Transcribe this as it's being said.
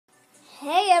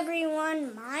Hey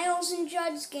everyone, Miles and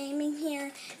Judd's Gaming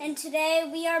here, and today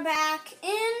we are back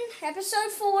in episode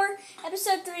 4.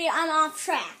 Episode 3, I'm off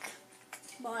track,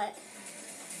 but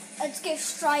let's get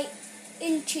straight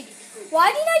into it.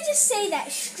 Why did I just say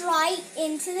that? Straight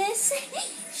into this?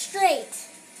 Straight.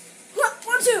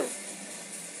 1, 2.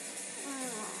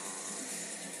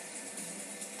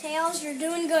 Tails, you're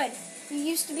doing good. You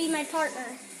used to be my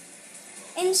partner.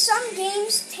 In some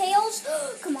games, Tails,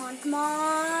 come on.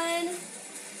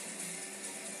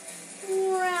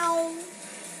 Wow.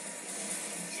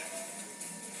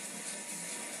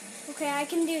 Okay, I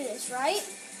can do this, right?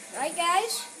 Right,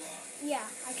 guys? Yeah,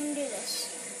 I can do this.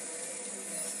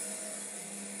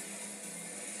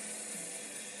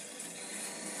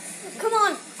 Come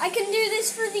on, I can do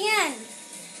this for the end.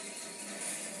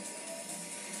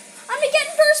 I'm gonna get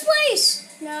in first place.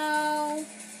 No.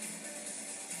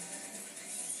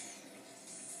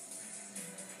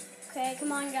 Okay,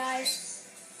 come on, guys.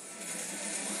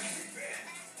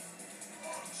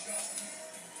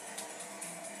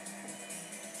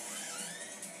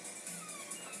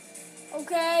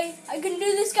 Okay, I can do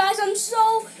this, guys. I'm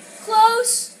so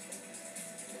close.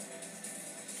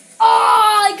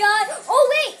 Oh, I got... Oh,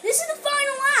 wait, this is the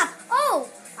final lap. Oh,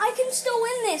 I can still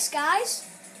win this, guys.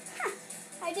 Huh,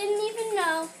 I didn't even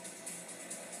know.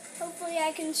 Hopefully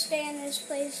I can stay in this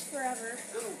place forever.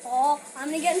 Oh, I'm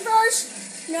going to get in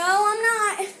first. No, I'm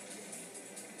not.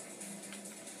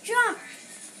 Jump.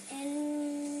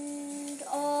 And,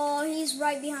 oh, he's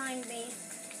right behind me.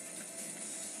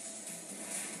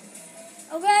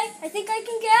 Okay, I think I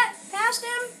can get past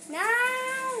him.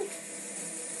 Now.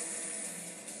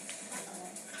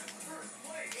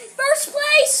 First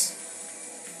place.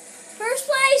 First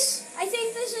place. I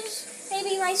think this is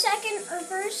maybe my second or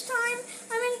first time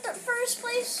I'm in first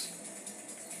place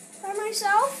by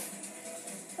myself,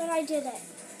 but I did it.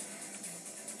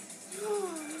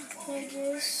 They're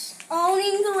just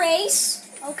owning the race.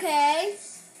 Okay.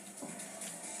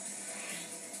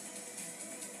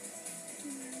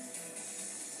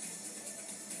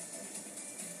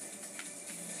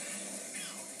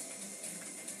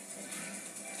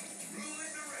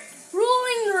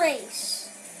 Ruling the race.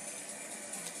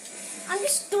 I'm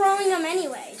just throwing them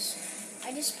anyways.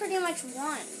 I just pretty much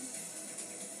won.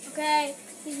 Okay,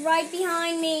 he's right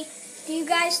behind me. Do you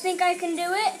guys think I can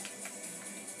do it?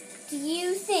 Do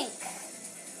you think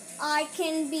I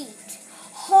can beat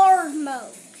hard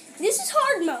mode? This is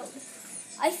hard mode.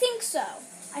 I think so.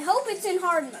 I hope it's in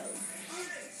hard mode.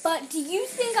 But do you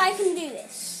think I can do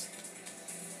this?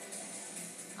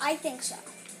 I think so.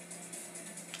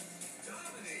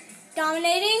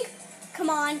 Dominating? Come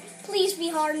on, please be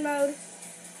hard mode.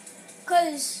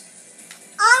 Because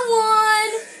I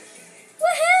won!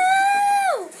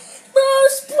 Woohoo!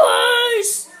 First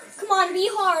place! Come on, be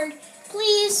hard.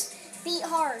 Please, beat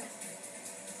hard.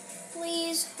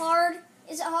 Please, hard.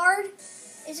 Is it hard?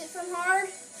 Is it from hard?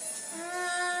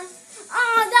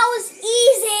 That was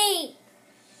easy!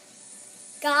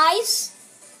 Guys,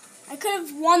 I could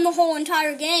have won the whole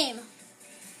entire game.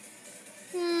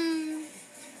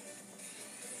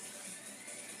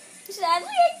 Sadly,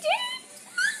 I did.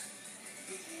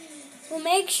 Well,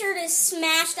 make sure to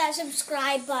smash that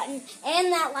subscribe button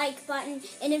and that like button.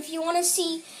 And if you want to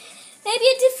see maybe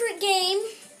a different game,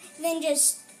 then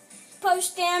just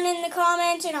post down in the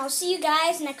comments, and I'll see you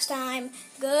guys next time.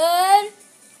 Goodbye.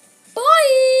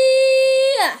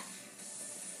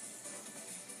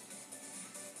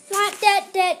 Not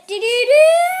that.